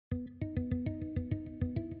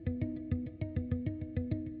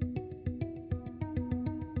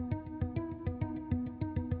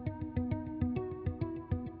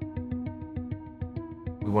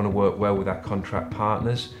We want to work well with our contract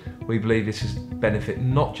partners. We believe this is benefit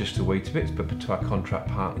not just to Weetabix, but to our contract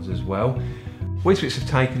partners as well. Weetabix have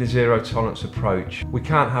taken a zero tolerance approach. We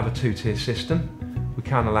can't have a two-tier system. We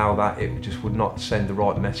can't allow that. It just would not send the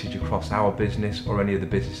right message across our business or any of the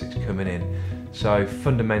business that's coming in. So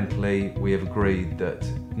fundamentally, we have agreed that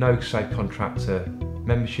no SafeContractor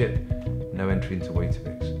membership, no entry into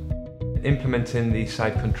Weetabix. Implementing the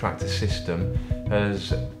SafeContractor system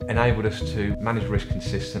has enabled us to manage risk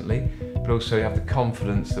consistently, but also have the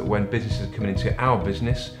confidence that when businesses are coming into our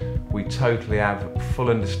business, we totally have full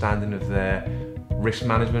understanding of their risk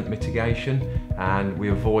management mitigation, and we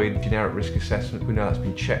avoid generic risk assessment. We know that's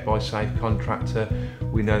been checked by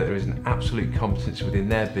SafeContractor. We know that there is an absolute competence within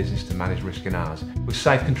their business to manage risk in ours. With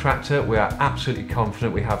SafeContractor, we are absolutely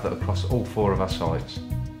confident we have that across all 4 of our sites.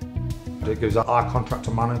 It gives our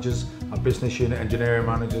contractor managers, our business unit engineering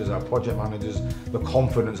managers, our project managers, the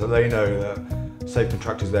confidence that they know that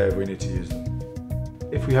SafeContractor is there if we need to use them.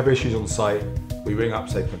 If we have issues on site, we ring up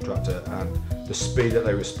SafeContractor and the speed that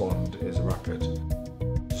they respond is rapid.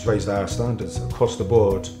 Just raised our standards across the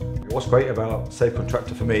board. What's great about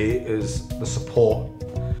SafeContractor for me is the support.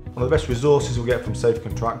 One of the best resources we get from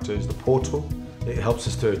SafeContractor is the portal. It helps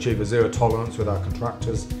us to achieve a zero tolerance with our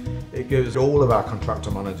contractors. It gives all of our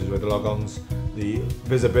contractor managers with the logons the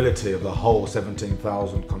visibility of the whole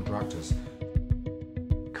 17,000 contractors.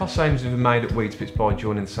 Cost savings have been made at Weetabix by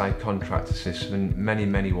joining the SafeContractor system in many,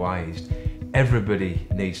 many ways. Everybody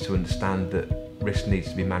needs to understand that risk needs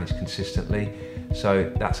to be managed consistently,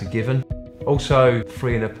 so that's a given. Also,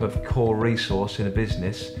 freeing up of core resource in a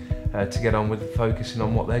business to get on with focusing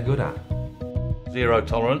on what they're good at. Zero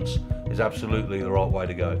tolerance is absolutely the right way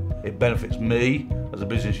to go. It benefits me as a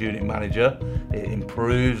business unit manager. It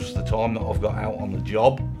improves the time that I've got out on the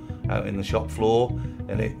job, out in the shop floor,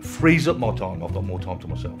 and it frees up my time. I've got more time to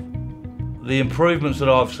myself. The improvements that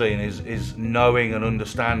I've seen is knowing and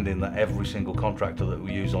understanding that every single contractor that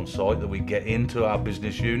we use on site, that we get into our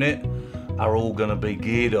business unit, are all going to be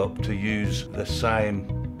geared up to use the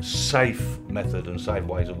same safe method and safe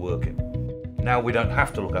ways of working. Now we don't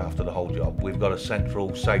have to look after the whole job. We've got a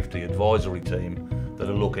central safety advisory team that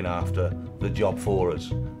are looking after the job for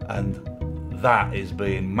us, and that is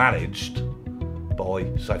being managed by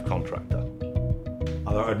SafeContractor.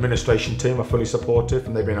 Our administration team are fully supportive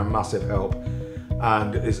and they've been a massive help,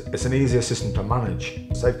 and it's an easier system to manage.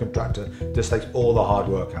 SafeContractor just takes all the hard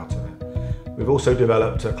work out of it. We've also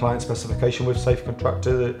developed a client specification with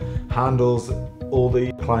SafeContractor that handles all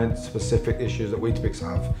the client-specific issues that Weetabix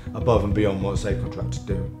have above and beyond what SafeContractor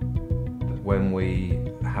do. When we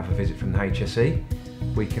have a visit from the HSE,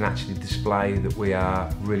 we can actually display that we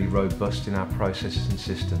are really robust in our processes and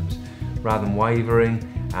systems. Rather than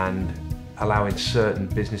wavering and allowing certain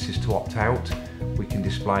businesses to opt out, we can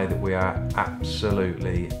display that we are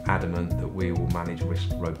absolutely adamant that we will manage risk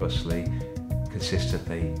robustly,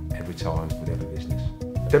 consistently, every time with every business.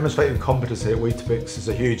 Demonstrating competency at Weetabix is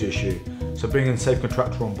a huge issue, so bringing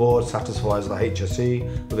SafeContractor on board satisfies the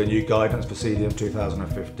HSE with a new guidance for CDM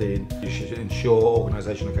 2015. You should ensure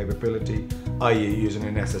organisational capability, i.e. using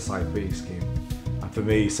an SSIP scheme. And for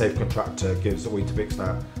me, SafeContractor gives Weetabix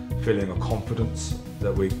that feeling of confidence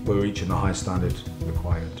that we're reaching the high standard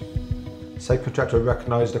required. SafeContractor are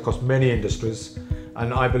recognised across many industries,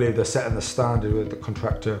 and I believe they're setting the standard with the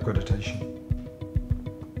contractor accreditation.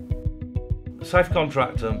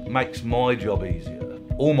 SafeContractor makes my job easier.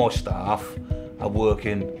 All my staff are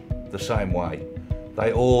working the same way.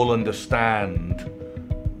 They all understand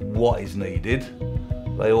what is needed.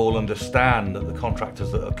 They all understand that the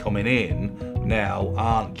contractors that are coming in now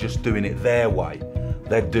aren't just doing it their way.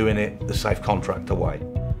 They're doing it the SafeContractor way.